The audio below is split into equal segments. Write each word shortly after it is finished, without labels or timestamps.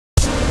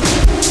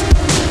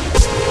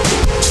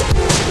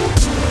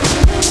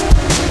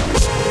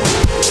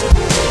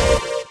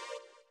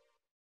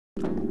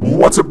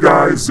What's up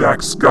guys,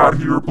 Zach Scott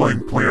here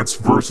playing Plants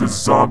vs.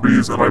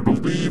 Zombies, and I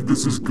believe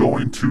this is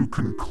going to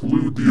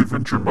conclude the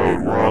adventure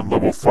mode. We're on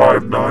level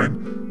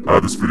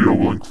 5-9. This video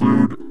will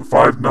include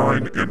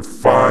 5-9 and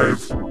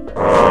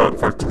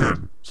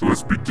 5-10. So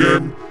let's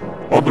begin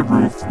on the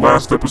roof.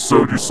 Last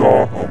episode you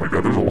saw, oh my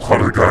god, there's a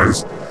lot of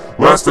guys.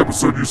 Last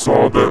episode you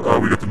saw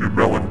that we got the new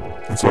melon,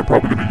 and so I'm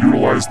probably going to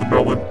utilize the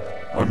melon.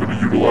 I'm going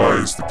to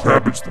utilize the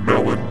cabbage, the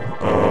melon.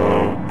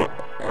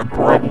 I'm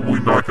probably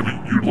not going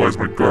to utilize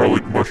my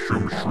garlic,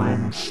 mushroom,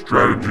 shroom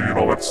strategy and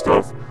all that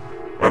stuff.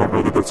 I don't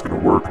know that that's going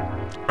to work.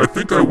 I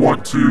think I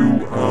want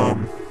to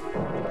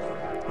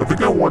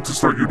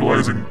start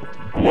utilizing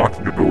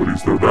blocking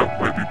abilities, though.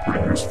 That might be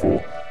pretty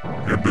useful.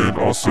 And then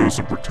also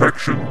some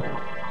protection.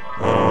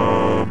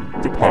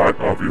 The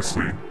pot,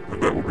 obviously.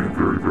 And that will be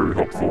very, very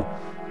helpful.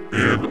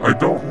 And I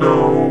don't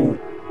know.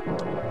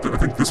 I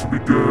think this would be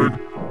good.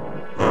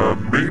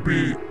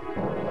 Maybe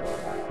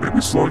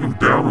slowing him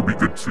down would be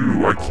good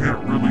too. I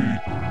can't really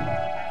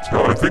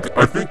tell. I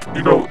think,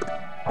 you know,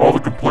 all the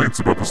complaints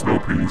about the snow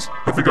peas,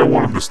 I think I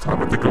want him this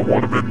time. I think I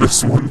want him in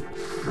this one.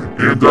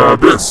 And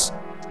this.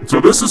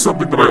 So this is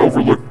something that I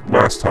overlooked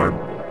last time.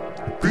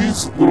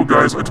 These little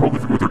guys, I totally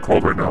forget what they're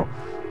called right now.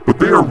 But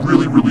they are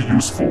really, really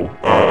useful,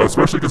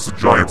 especially against the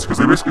giants, because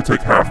they basically take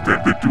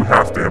they do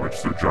half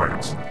damage to the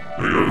giants,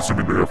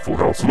 assuming they have full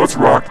health. So let's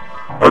rock.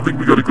 I think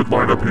we got a good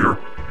lineup here.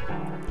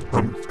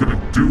 I'm gonna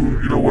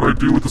do, you know, what I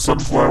do with the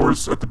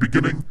sunflowers at the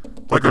beginning,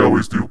 like I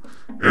always do.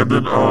 And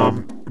then,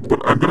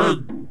 but I'm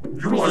gonna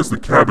utilize the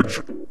cabbage.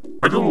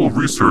 I did a little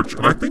research,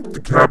 and I think the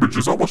cabbage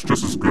is almost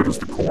just as good as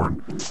the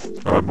corn,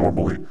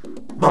 normally.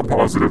 Not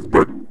positive,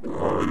 but,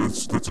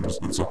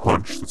 it's a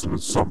hunch, it's an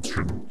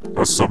assumption.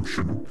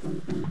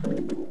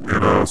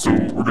 And, so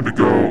we're gonna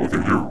go,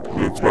 okay, here,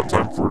 it's about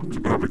time to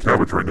have the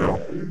cabbage right now.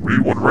 We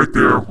need one right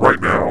there,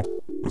 right now.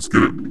 Let's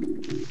get it.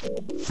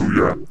 Ooh,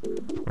 yeah.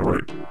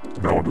 Alright,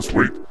 now I'll just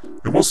wait,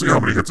 and we'll see how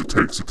many hits it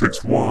takes. It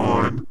takes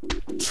 1,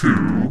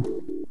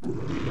 2,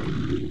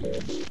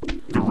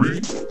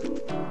 3,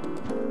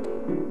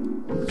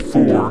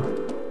 4,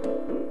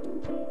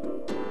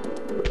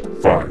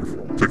 5.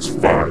 It takes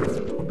 5.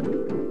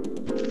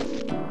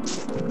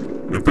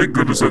 And thank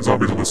goodness that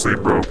zombie's on the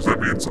same row, because that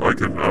means I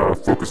can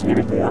focus a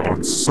little more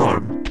on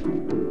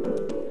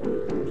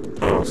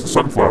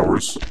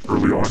sunflowers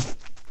early on.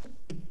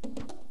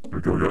 There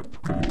we go,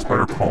 got an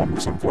entire column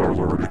of sunflowers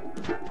already.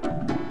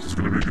 This is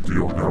going to be a good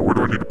deal. Now, where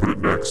do I need to put it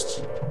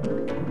next?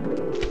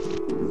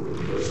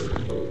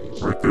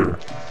 Right there.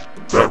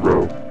 That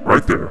row.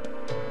 Right there.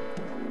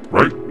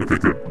 Right? Okay,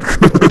 good.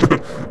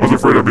 I was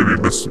afraid I maybe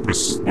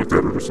looked at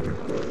it or something.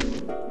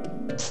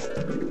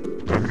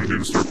 Now I'm going to need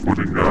to start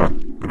putting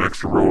an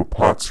extra row of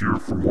pots here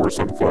for more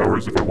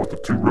sunflowers if I want the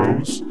 2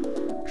 rows,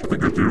 which I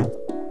think I do.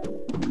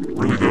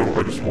 Really though,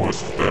 I just want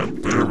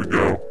that. There we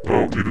go.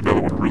 Oh, need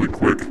another one really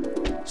quick.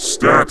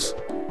 Stat!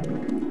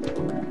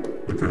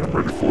 Okay, I'm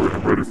ready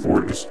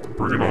for it, just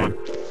bring it on.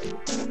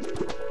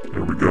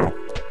 There we go.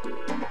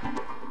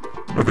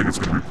 I think it's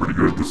gonna be pretty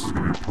good. This is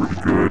gonna be a pretty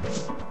good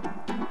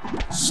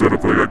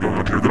setup that I got going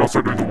on here. Then I'll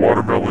start doing the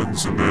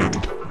watermelons, and then,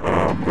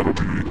 that'll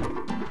be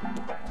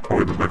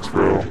probably the next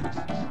row.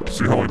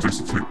 See how long it takes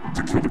to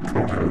kill the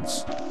cone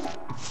heads.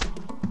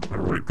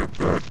 Alright, got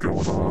that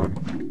going on.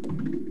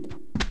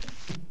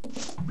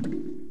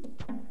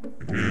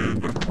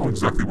 And I don't know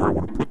exactly where I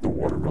want to put the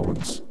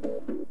watermelons.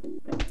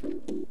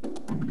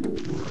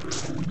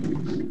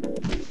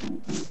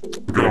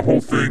 We've got a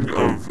whole thing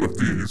of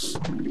these.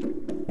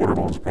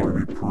 Watermelons will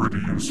probably be pretty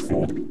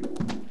useful.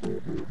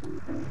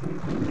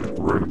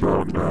 Right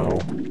about now.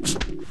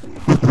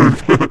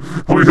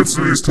 How many hits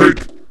do these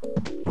take?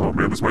 Oh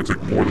man, this might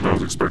take more than I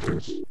was expecting.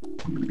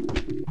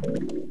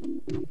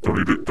 Don't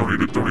eat it, don't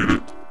eat it, don't eat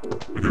it.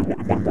 Okay,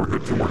 one more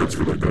hit, 2 more hits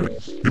for that guy.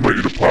 He might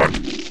eat a pot.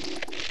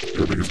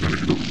 Yeah, I think he's gonna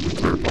eat an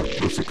entire pot.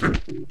 That's okay.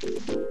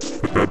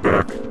 Put that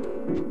back.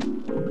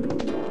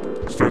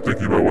 Start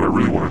thinking about what I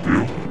really want to do.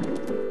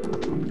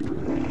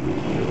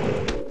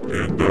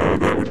 And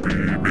that would be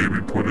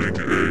maybe putting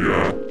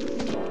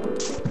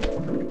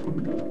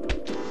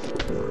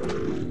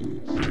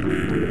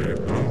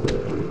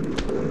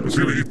is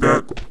he gonna eat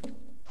that?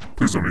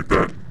 Please don't eat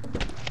that. I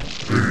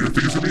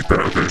think he's gonna eat that,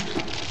 okay.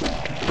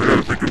 I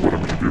gotta think of what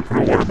I'm gonna do. Put a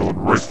watermelon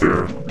right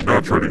there. Now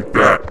try to eat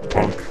that,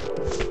 punk.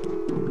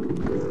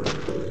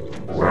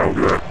 Wow, look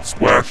at that.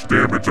 Splash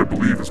damage, I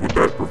believe, is what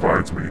that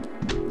provides me.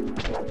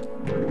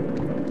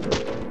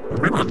 I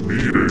may not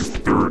need a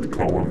 3rd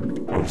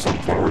column of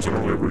sunflowers. I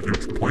don't really have a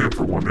huge plan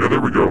for one. Yeah, there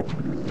we go.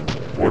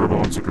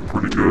 Watermelon's looking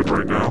pretty good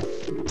right now.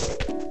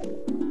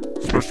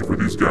 Especially for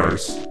these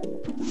guys.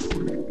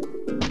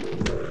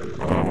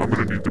 I'm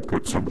gonna need to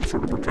put some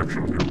sort of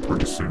protection on here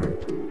pretty soon.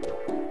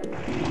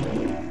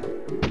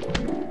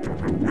 Don't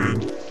know when.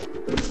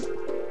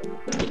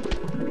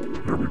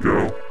 There we go.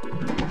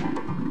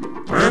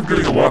 I am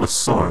getting a lot of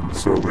sun,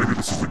 so maybe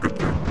this is a good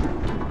thing.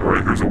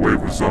 Alright, here's a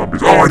wave of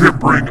zombies. Oh, I didn't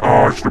bring...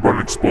 Oh, I should have brought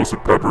an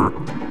explosive pepper.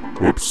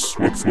 Whoops,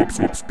 whoops, whoops,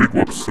 whoops. Big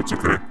whoops, that's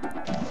okay.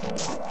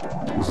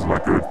 This is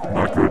not good,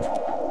 not good.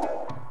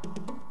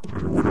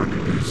 Where do I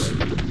need please.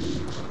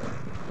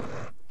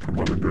 Come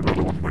on, and do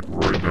another one, like,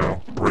 right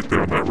now. Right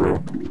there on that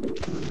row.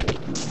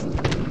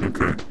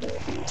 Okay.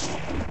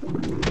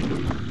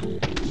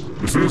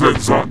 As soon as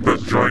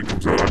that giant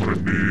comes out, I'm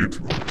gonna need...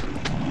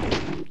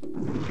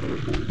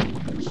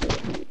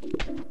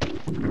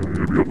 I'm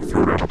gonna be able to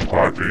throw down a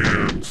pot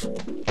and...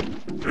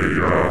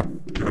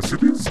 yeah, see,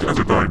 these guys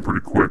are dying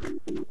pretty quick.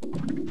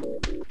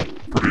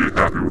 Pretty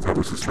happy with how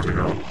this is turning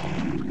out.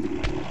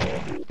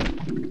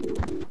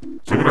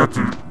 So I'm gonna have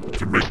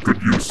to make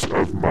good use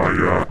of my,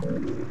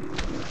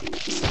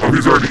 oh,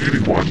 he's already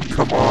eating one.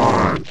 Come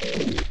on.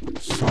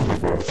 Son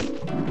of a...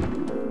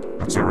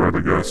 That's alright, I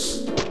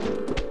guess.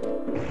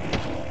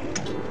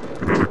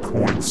 Another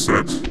coin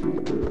set.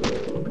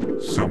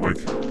 Sound like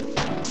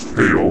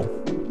hail.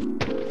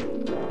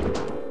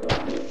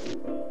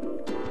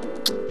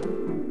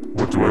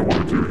 What do I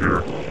want to do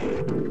here?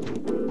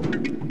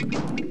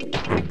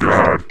 Oh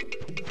god.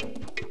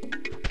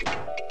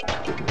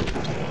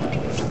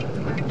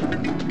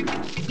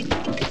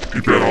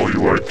 Eat that all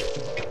you like.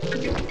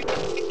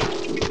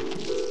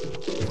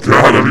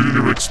 God, I didn't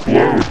even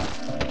explode.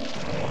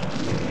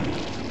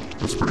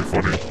 That's pretty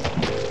funny.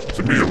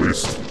 To me, at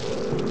least.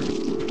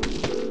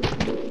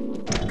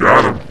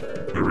 Got him.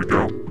 There we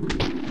go.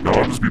 Now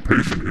I'll just be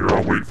patient here.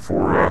 I'll wait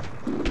for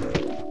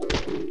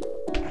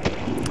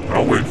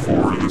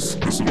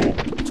this little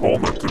tall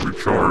nut to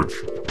recharge.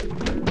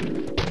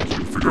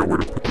 So figure out where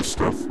to put this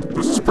stuff.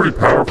 This is a pretty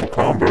powerful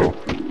combo.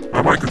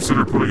 I might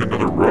consider putting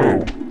another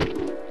row.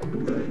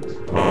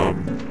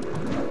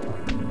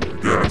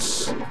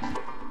 Yes.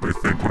 I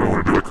think what I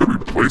want to do, I could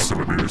replace some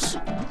of these.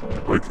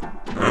 Like,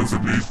 as a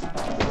need,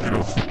 you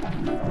know,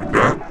 like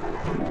that.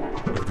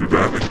 I can do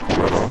that, I can pull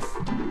that off.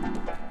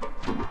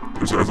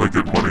 Just as I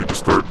get money to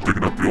start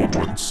digging up the old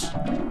ones.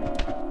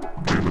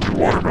 Getting the new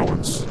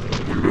watermelons.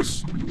 Look at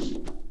this.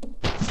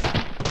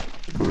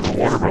 Put in a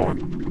watermelon.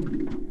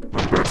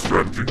 Not a bad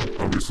strategy,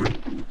 obviously.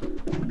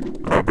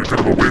 But kind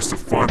of a waste of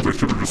funds. I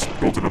should have just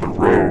built another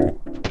row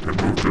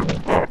and moved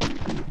it up.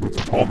 Moved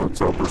the tall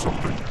nuts up or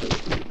something.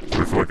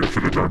 So I feel like I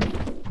should have done.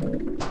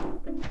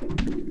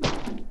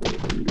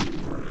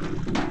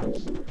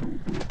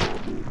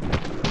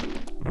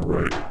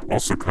 Alright,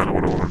 also kind of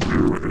what I want to do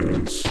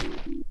is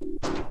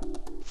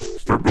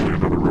start building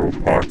another row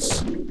of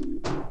pots. There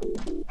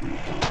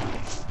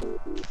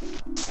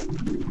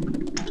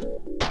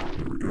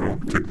we go,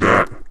 take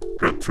that.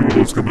 Got 2 of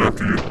those coming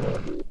after you.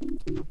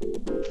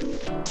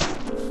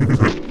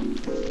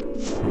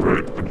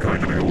 Alright, I'm kind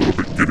of getting a little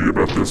bit giddy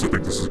about this. I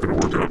think this is going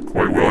to work out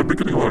quite well. I've been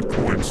getting a lot of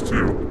coins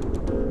too.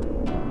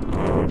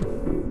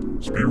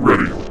 So be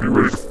ready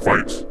to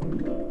fight.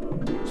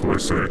 That's what I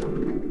say.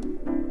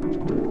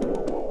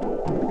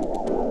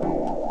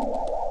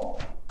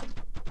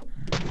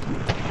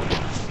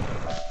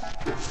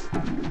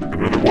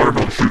 Another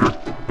watermelon shooter.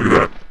 Look at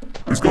that.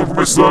 He's going for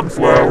my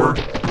sunflower.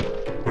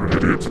 What an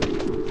idiot. I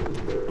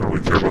don't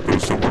really care about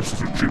those so much.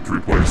 Those are cheap to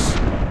replace.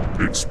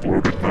 They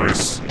exploded.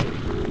 Nice.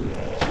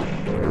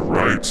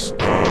 Alright.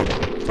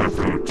 Time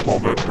for another tall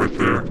nut right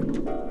there.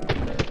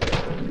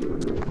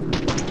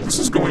 This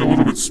is going a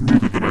little bit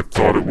smoother than I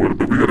thought it would,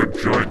 but we got a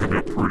giant coming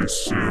up pretty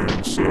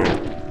soon, so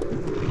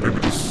maybe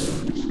I'm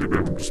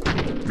just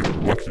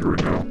getting lucky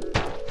right now.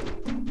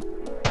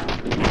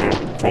 No,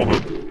 tall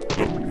nut.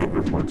 No,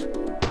 never mind.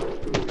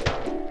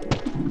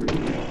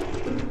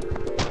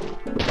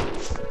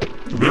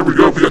 And there we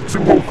go, we got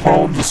 2 whole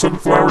columns of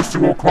sunflowers, 2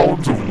 whole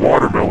columns of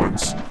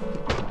watermelons.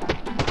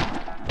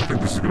 I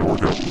think this is gonna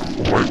work out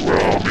quite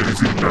well. Man,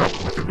 he's eating that.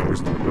 Okay, no,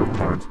 he's not. Never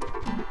mind.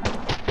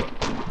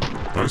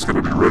 Now he's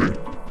gotta be ready.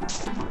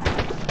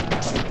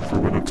 For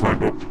when the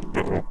time up.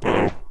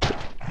 Uh-oh.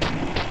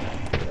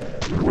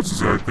 What's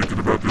this guy thinking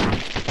about doing?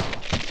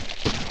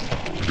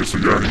 Okay, so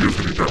yeah, he is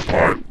gonna eat that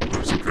pot.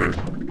 That's okay.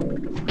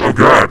 Oh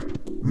god!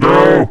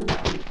 No!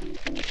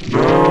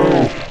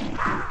 No!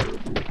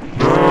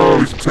 No!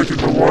 He's taking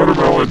the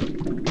watermelon!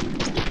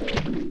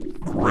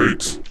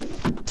 Great.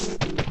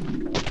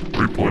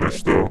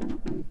 Replenish though.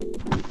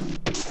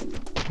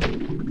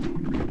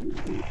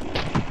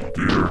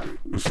 Dear,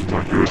 this is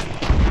not good.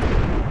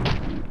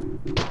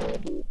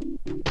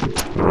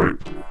 Alright.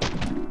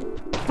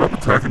 Stop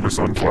attacking my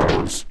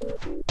sunflowers.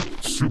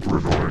 Super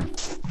annoying.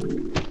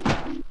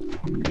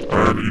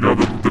 And, you know,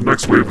 the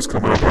next wave is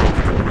coming up. I don't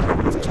think I'm gonna have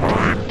enough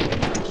time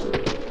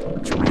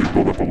to really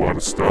build up a lot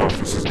of stuff.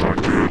 This is not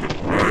good.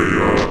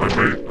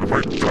 I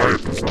might die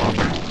at the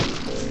zombie.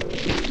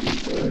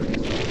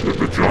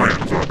 The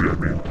giant zombie, I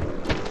mean.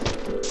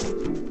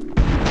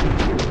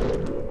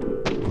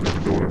 I don't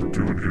even know what I'm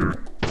doing here.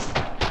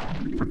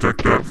 Protect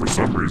that for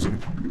some reason.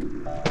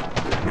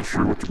 Not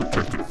sure what to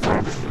protect it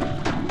from.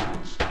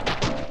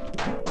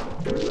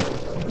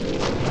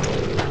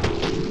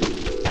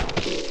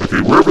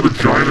 Okay, wherever the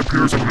giant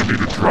appears, I'm going to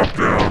need to drop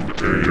down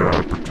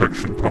a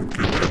protection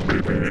pumpkin and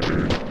maybe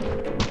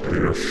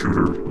a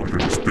shooter, like I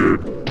just did.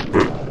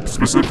 But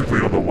specifically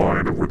on the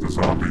line of where the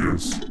zombie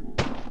is.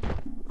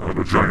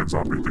 The giant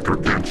zombie, the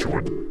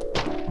gargantuan.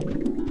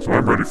 So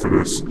I'm ready for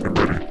this. I'm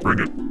ready. Bring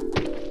it.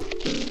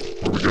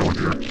 Where are we going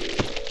here?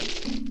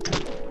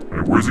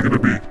 Alright, where's he gonna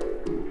be?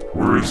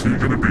 Where is he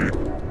gonna be?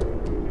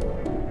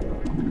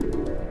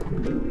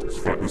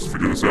 Let's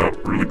figure this out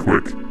really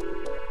quick.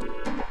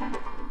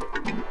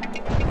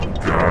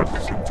 God,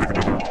 he's gonna take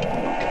another.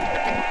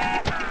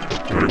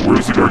 Alright,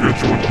 where's the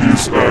gargantuan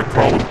piece?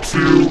 Column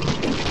 2.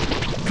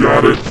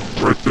 Got it.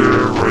 Right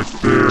there, right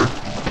there.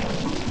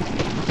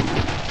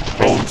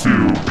 Column 2,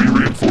 be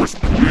reinforced,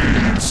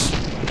 please.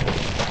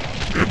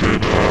 And then,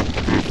 the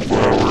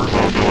flower.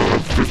 Oh no, I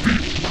have 50.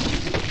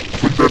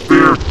 Put that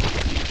there.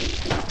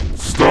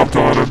 Stomped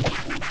on him.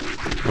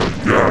 Oh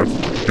god,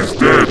 he's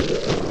dead.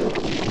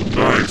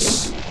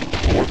 Nice.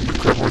 What the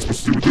crap am I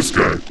supposed to do with this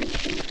guy?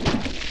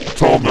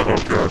 Tall nut.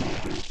 Oh god.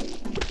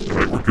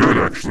 Alright, we're good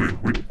actually.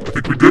 I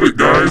think we did it,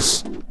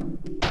 guys.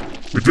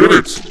 We did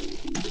it.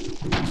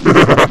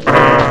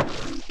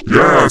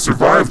 Yeah, I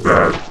survived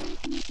that.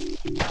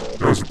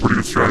 That was a pretty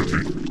good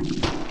strategy.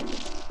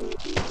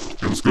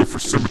 Okay, let's go for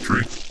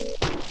symmetry.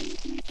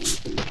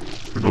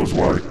 Who knows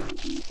why?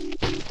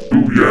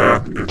 Ooh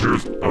yeah, and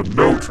here's a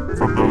note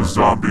from those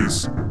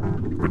zombies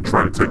who are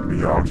trying to take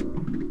me out.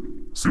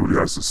 See what he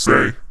has to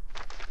say.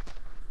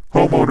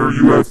 Homeowner,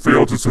 you have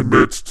failed to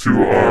submit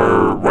to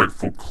our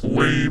rightful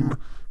claim.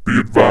 Be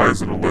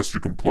advised that unless you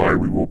comply,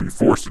 we will be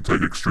forced to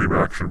take extreme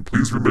action.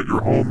 Please remit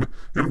your home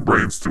and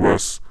brains to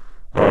us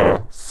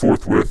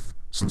forthwith.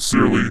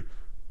 Sincerely,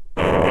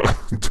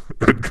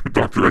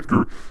 Dr.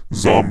 Edgar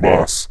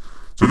Zomboss.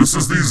 So this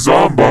is the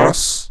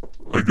Zomboss,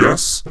 I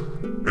guess.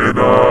 And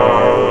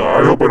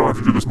I hope I don't have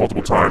to do this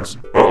multiple times.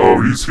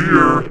 Uh-oh, he's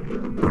here.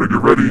 Better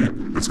get ready.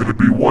 It's gonna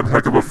be one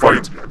heck of a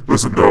fight.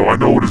 Listen though, I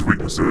know what his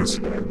weakness is.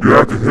 You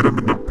have to hit him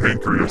in the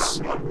pancreas.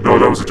 No,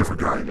 that was a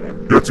different guy.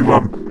 You have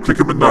to kick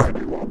him in the.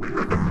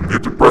 You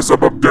have to press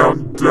up,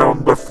 down,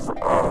 left.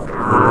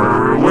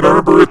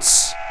 Whatever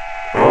it's.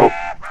 Oh,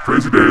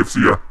 Crazy Dave.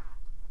 See ya.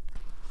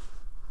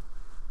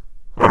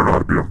 I don't know how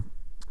to beat him.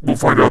 We'll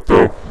find out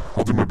though.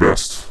 I'll do my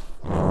best.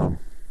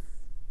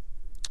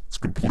 It's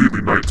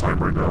completely nighttime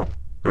right now.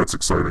 That's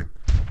exciting.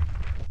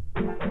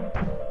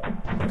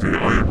 Okay,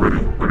 I am ready.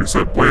 Ready,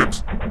 set,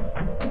 plant.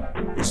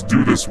 Let's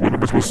do this. What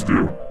am I supposed to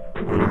do? I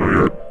don't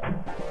know yet.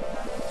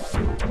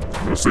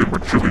 I'm gonna save my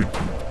chili.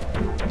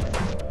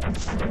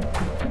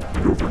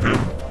 Go for him.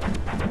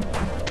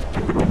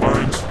 Open our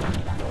minds.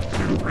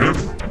 Go for him.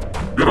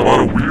 Got a lot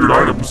of weird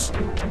items.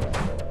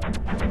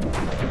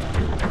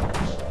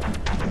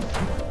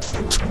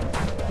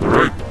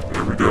 Alright,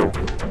 there we go.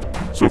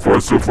 So far,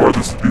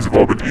 these have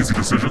all been easy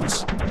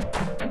decisions.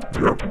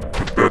 Yeah,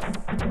 put that.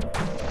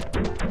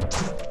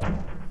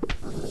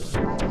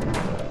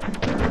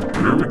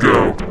 There we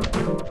go.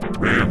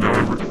 Man, now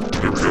there we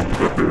go, put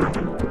that there.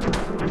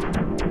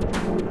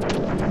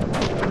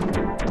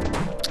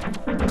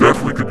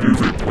 Definitely could use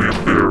a plant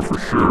there for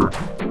sure.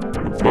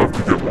 Would love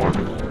to get one.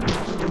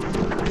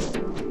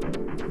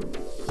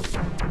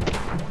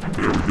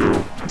 There we go.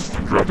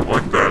 Drop it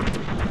like that.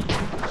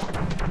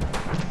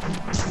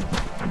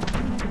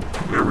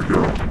 There we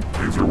go.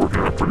 Things are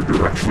working out pretty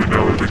good actually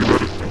now that I think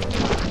about it.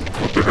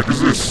 What the heck is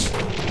this?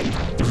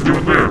 What's he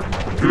doing there?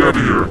 Get out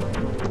of here.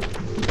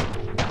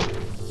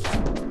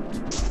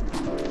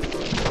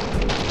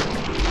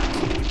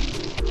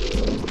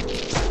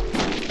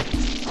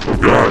 Oh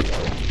god.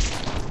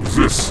 What's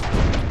this?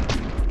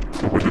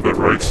 Hope I did that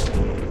right.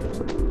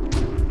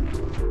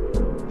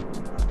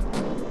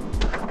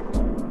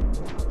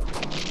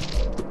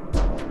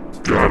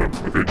 Got him.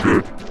 Okay,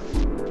 good.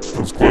 That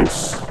was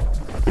close.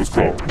 Close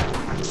call.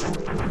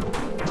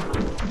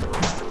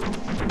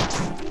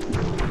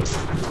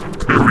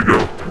 There we go.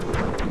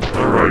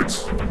 Alright.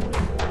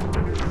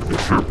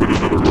 Make sure put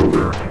another row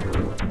there.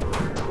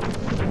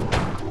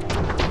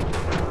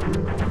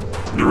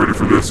 Get ready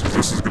for this, because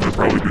this is going to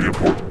probably be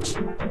important.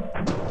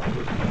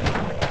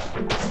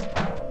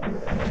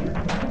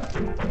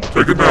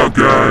 Take it now,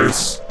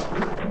 guys.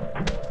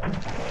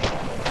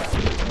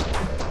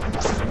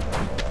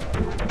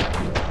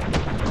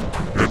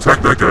 Yeah, attack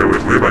that guy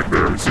way back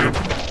there. You see him?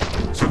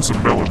 Send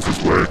some melons his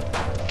way.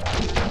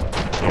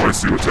 Oh, I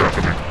see what's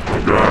happening.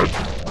 Oh god.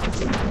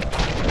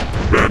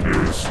 Bad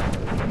news.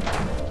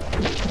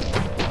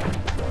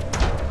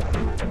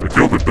 I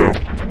killed it though.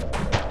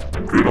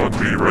 Good on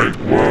me, right?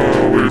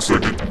 Whoa, wait a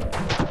second.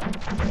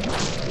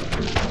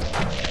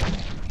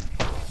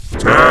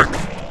 Attack!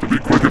 To be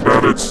quick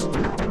about it.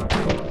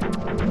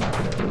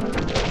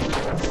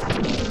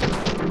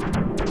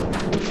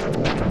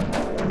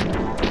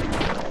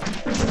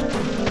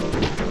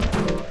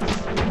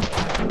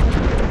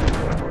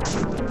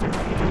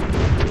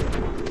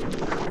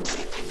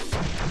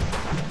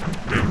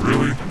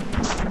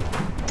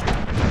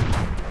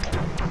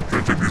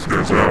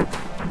 Out.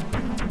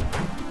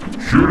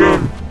 Shoot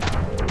him!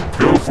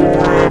 Go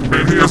for him!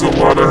 Man, he has a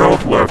lot of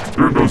health left.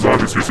 There are no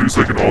zombies here, so he's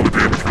taking all the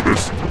damage for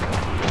this.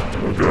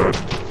 Oh god.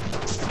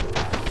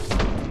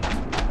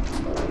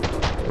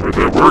 Alright,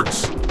 that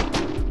works.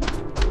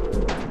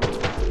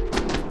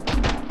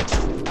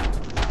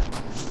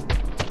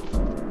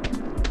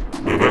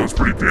 No, that was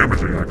pretty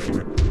damaging,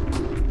 actually.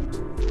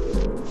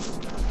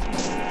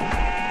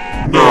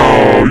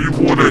 No, you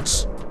won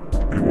it!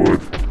 You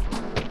would.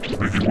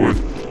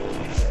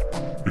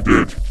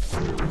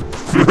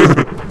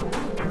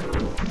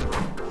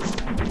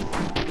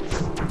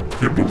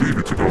 can't believe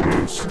it took all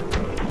those.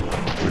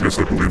 I guess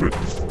I believe it.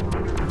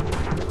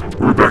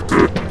 We're back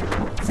to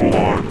full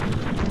on.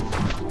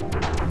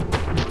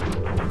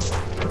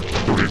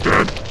 Don't eat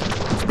that.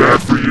 It's bad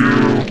for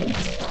you.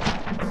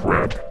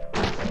 Crap.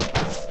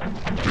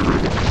 Get rid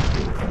of it.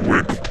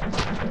 Quick.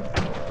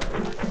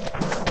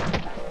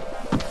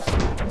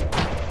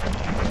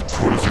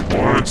 What does he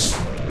want?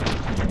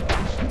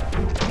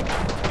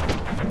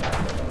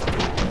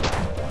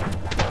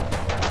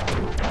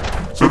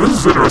 So this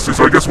is interesting.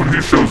 So I guess when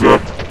he shows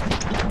up,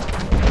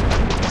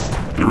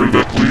 get rid of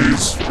that,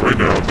 please. Right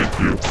now, thank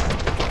you.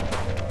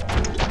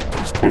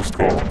 It's close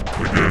call.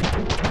 Again.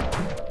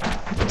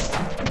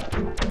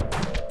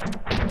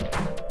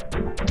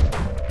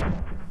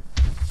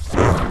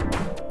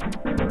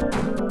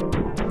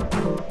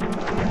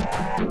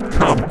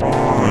 Come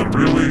on,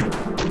 really?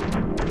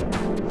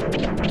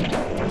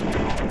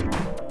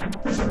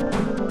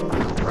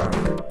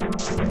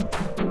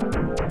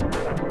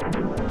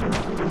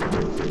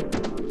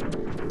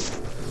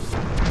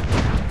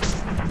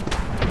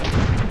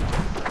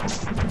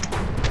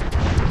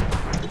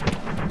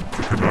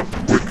 Pick him up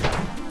quick.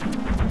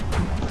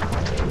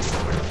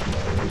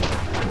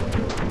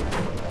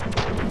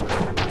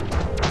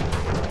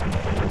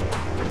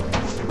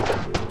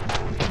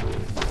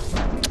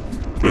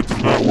 That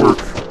did not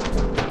work.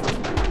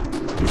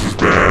 This is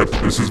bad.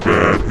 This is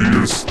bad. He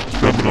is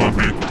coming on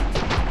me.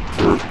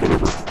 Or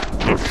whatever.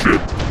 Oh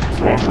shit.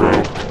 Wrong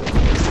row.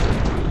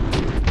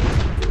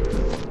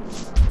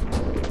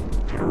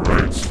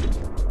 Alright.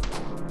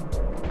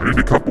 I need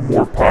a couple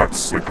more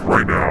pots, like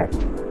right now.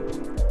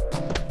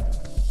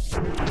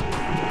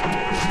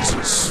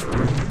 Jesus.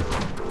 Really?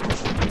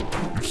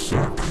 You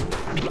suck.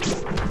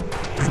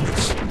 Dang it.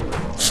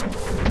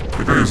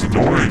 That guy is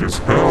annoying as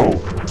hell.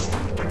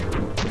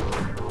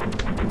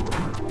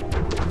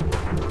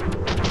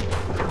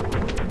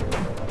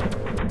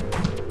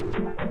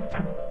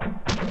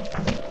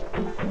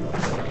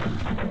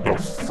 Oh,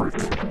 frick.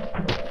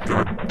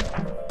 God.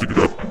 Dig it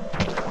up.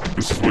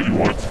 This is what you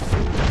want.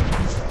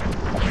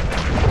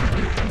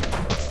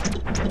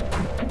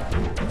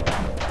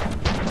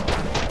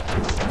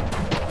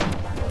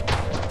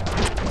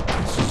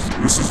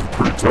 This is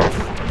pretty tough.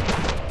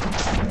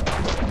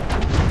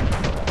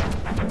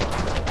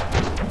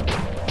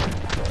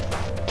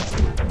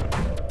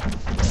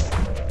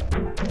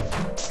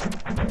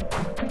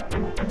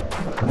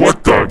 What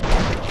the?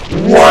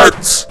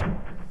 What?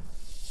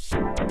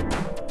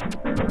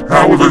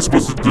 How was I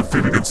supposed to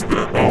defeat against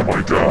that? Oh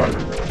my god.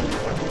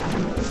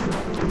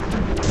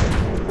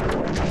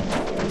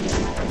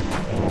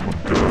 Oh my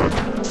god.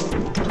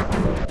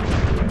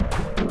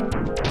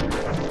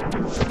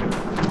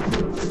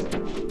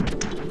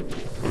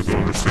 I don't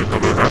understand how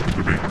that happened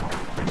to me.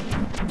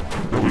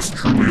 That was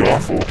truly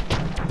awful.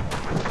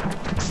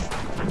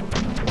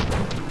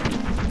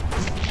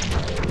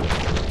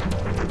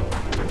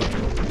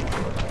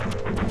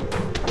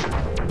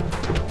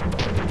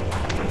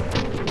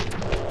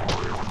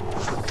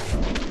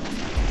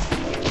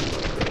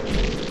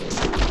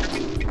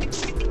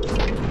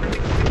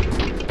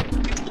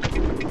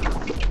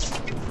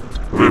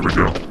 There we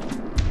go.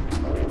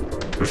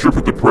 I sure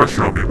put the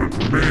pressure on me,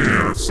 but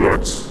man, it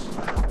sucks.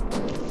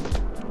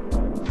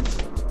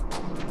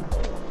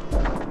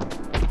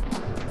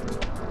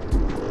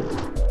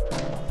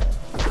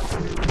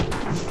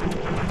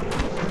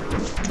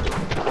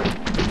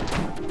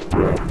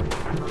 Crap.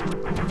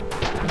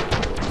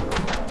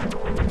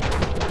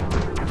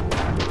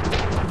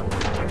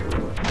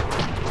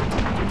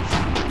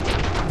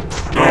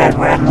 Oh,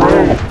 wrong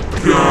row!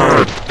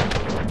 God!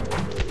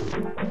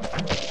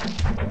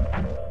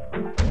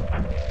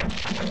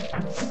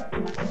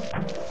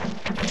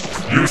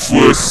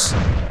 Useless.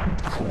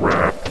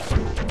 Crap.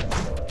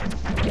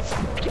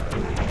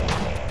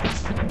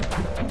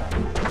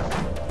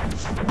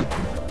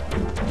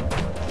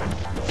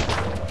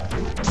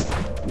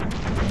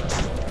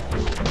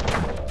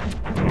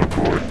 Oh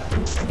boy.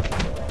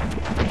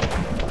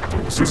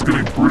 This is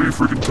getting pretty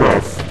freaking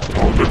tough.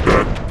 I'll admit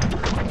that.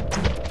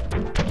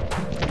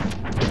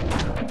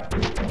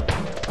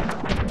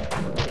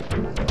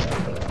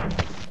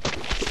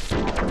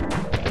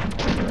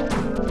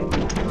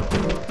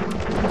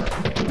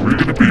 Where are you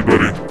gonna be,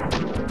 buddy?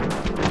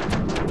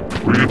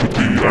 Where are you gonna put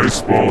the ice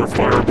ball or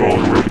fireball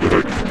or whatever the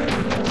heck?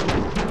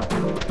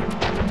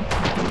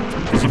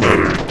 Doesn't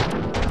matter.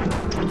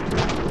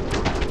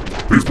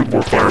 Please put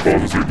more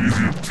fireballs as they're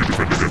easy to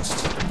defend against.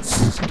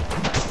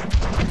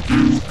 Do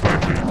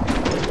kindly.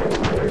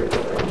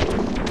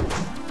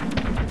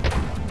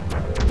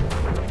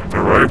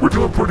 Alright, we're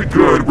doing pretty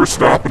good. We're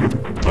stopping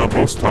them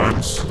most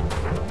times.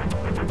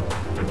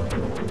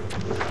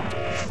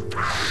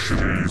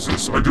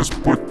 Jesus, I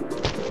just put...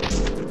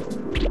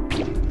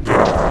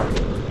 Ah.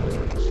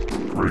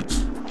 Great.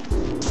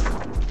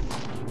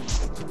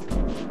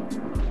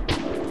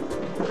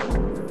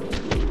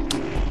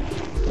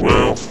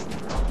 Well,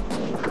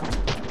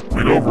 I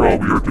mean, overall,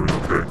 we are doing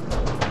okay.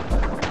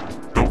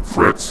 Don't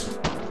fret.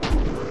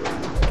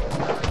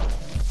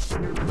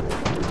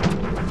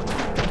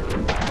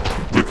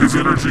 Look, his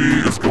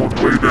energy is going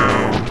way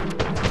down.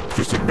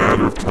 Just a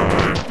matter of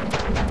time.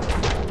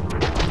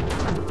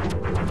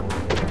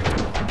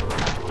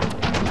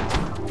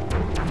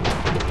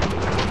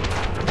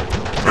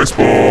 Nice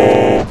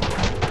ball.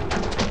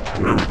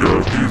 There we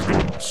go. He's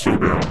going so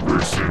down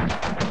very soon.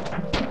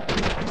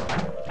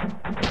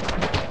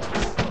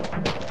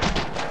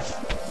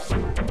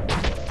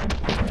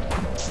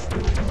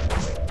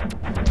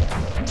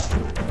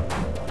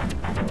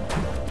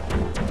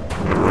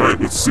 Alright,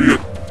 let's see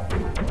it.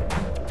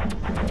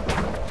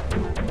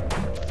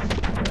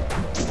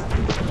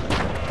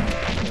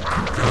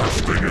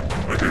 Gosh dang it.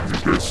 I hate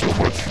these guys so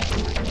much.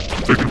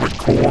 Taking my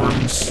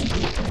corns.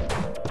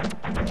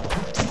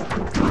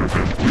 Get rid of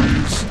him,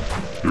 please.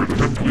 Get rid of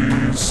him,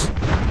 please.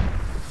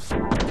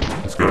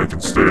 This guy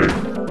can stay.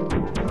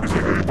 He's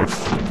not getting much.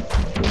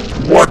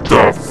 What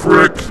the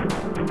frick?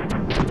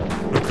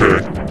 Okay,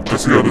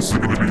 let's see how this is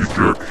gonna be, you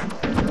jerk.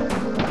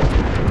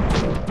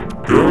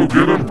 Go,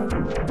 get him.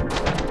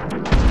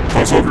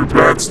 Toss all your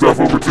bad stuff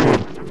over to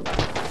him.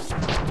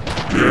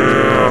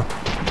 Yeah.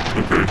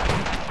 Okay.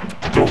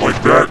 Don't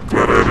like that.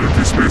 Glad I had an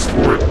empty space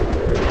for it.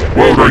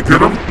 Whoa, did I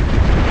get him?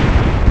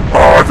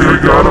 Oh, I think I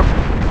got him.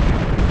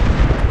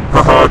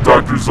 Haha,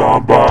 Dr.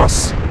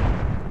 Zomboss.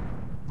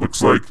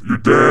 Looks like you're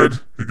dead.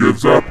 He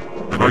gives up,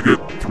 and I get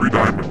 3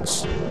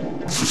 diamonds.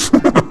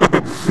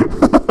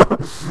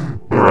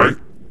 Alright.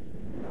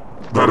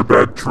 Not a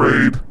bad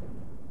trade.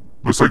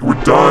 Looks like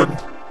we're done.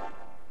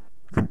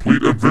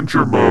 Complete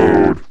adventure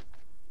mode.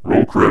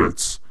 Roll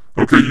credits.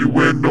 Okay, you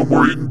win. No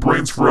more eating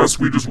brains for us.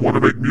 We just want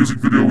to make music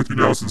video with you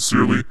now.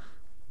 Sincerely,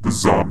 the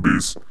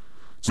zombies.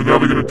 So now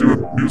they're gonna do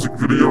a music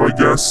video, I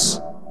guess.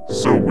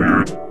 So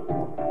weird.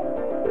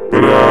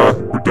 But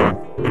we're done.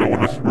 I don't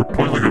want to. We're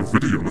playing like a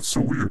video. That's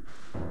so weird.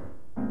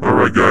 All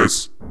right,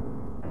 guys.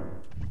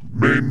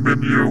 Main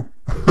menu.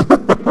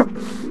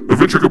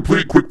 Adventure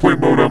complete. Quick play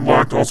mode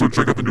unlocked. Also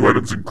check out the new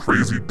items in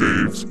Crazy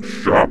Dave's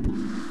shop.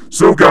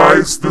 So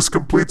guys, this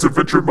completes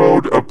adventure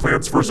mode of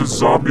Plants vs.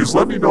 Zombies.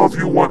 Let me know if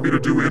you want me to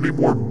do any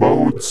more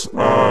modes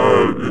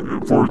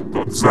for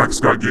the Zach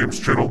Scott Games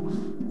channel.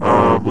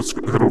 Let's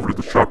head over to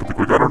the shop really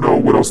quick. I don't know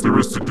what else there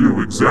is to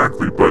do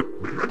exactly, but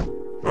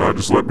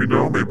just let me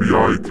know. Maybe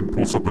I can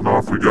pull something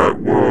off. We got,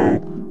 whoa,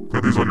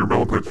 plant these on your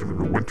melon patch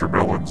and winter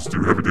melons.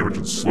 Do heavy damage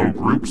in slow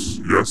groups.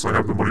 Yes, I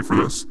have the money for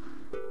this.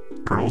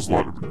 Kernels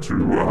loaded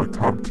into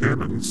top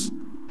cannons.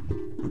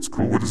 That's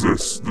cool. What is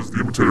this? The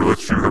imitator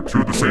lets you have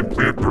 2 of the same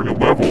plant during a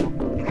level.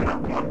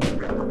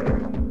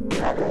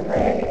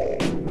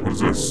 What is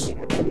this?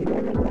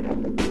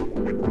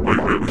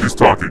 He's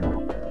talking.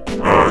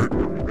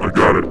 I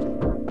got it.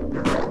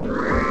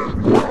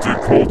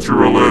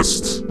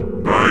 Horticulturalist.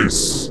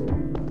 Nice.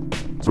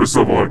 So I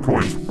still have a lot of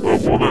coins.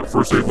 Walnut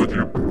first aid let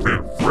you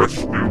plant fresh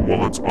new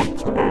walnuts on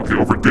okay,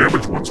 over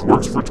damaged ones.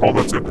 Works for tall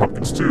nuts and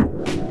pumpkins too.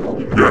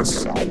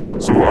 Yes.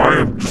 So I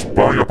am just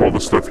buying up all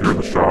the stuff here in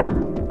the shop.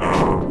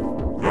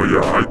 Oh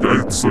yeah,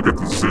 I still got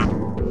the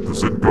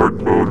Zen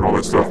garden mode and all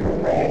that stuff.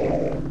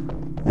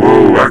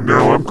 Whoa, act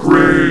now, I'm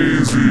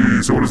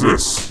crazy! So what is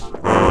this?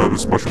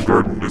 This mushroom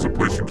garden is a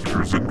place you keep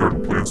your Zen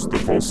garden plants that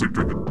fall asleep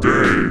during the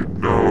day.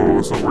 No,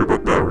 let's not worry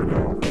about that right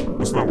now.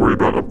 Let's not worry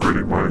about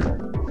upgrading my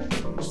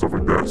stuff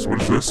like that. So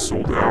what is this?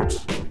 Sold out.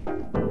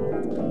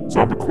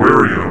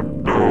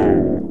 Zombaquarium.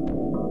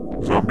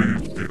 No.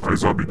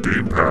 Zombie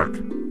game pack.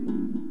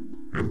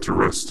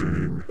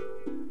 Interesting.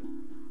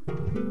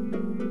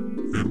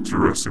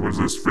 Interesting. What is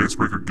this?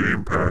 Facebreaker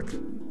game pack.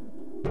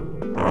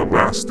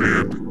 Last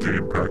Stand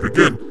game pack.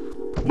 Again,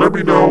 let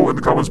me know in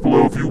the comments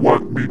below if you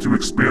want me to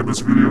expand this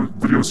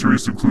video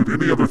series to include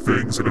any other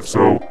things, and if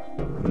so,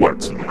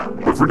 what.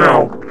 But for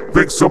now,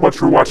 thanks so much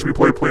for watching me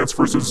play Plants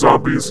vs.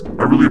 Zombies.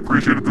 I really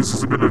appreciate it. This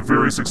has been a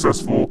very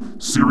successful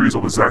series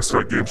on the Zach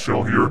Scott Games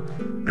channel here,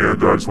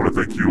 and I just want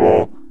to thank you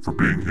all for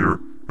being here.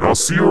 And I'll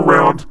see you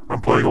around.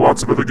 I'm playing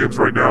lots of other games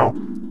right now.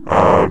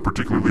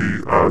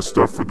 Particularly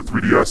stuff for the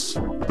 3DS,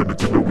 the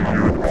Nintendo Wii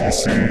U, and the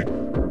PC.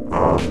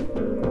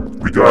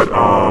 We got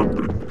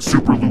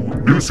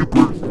new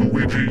Super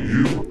Luigi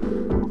U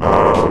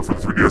for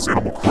the 3DS,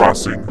 Animal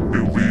Crossing,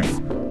 New Leaf,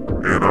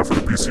 and for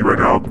the PC right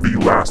now, The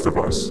Last of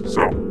Us.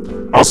 So,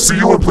 I'll see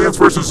you when Plants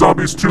vs.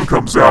 Zombies 2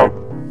 comes out.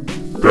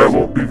 That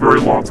won't be very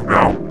long from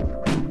now.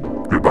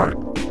 Goodbye.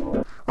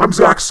 I'm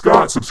Zach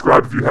Scott.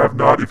 Subscribe if you have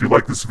not. If you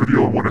like this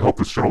video and want to help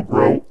this channel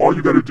grow, all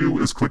you gotta do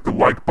is click the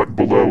like button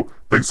below.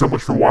 Thanks so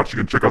much for watching,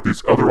 and check out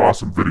these other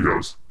awesome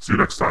videos. See you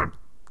next time.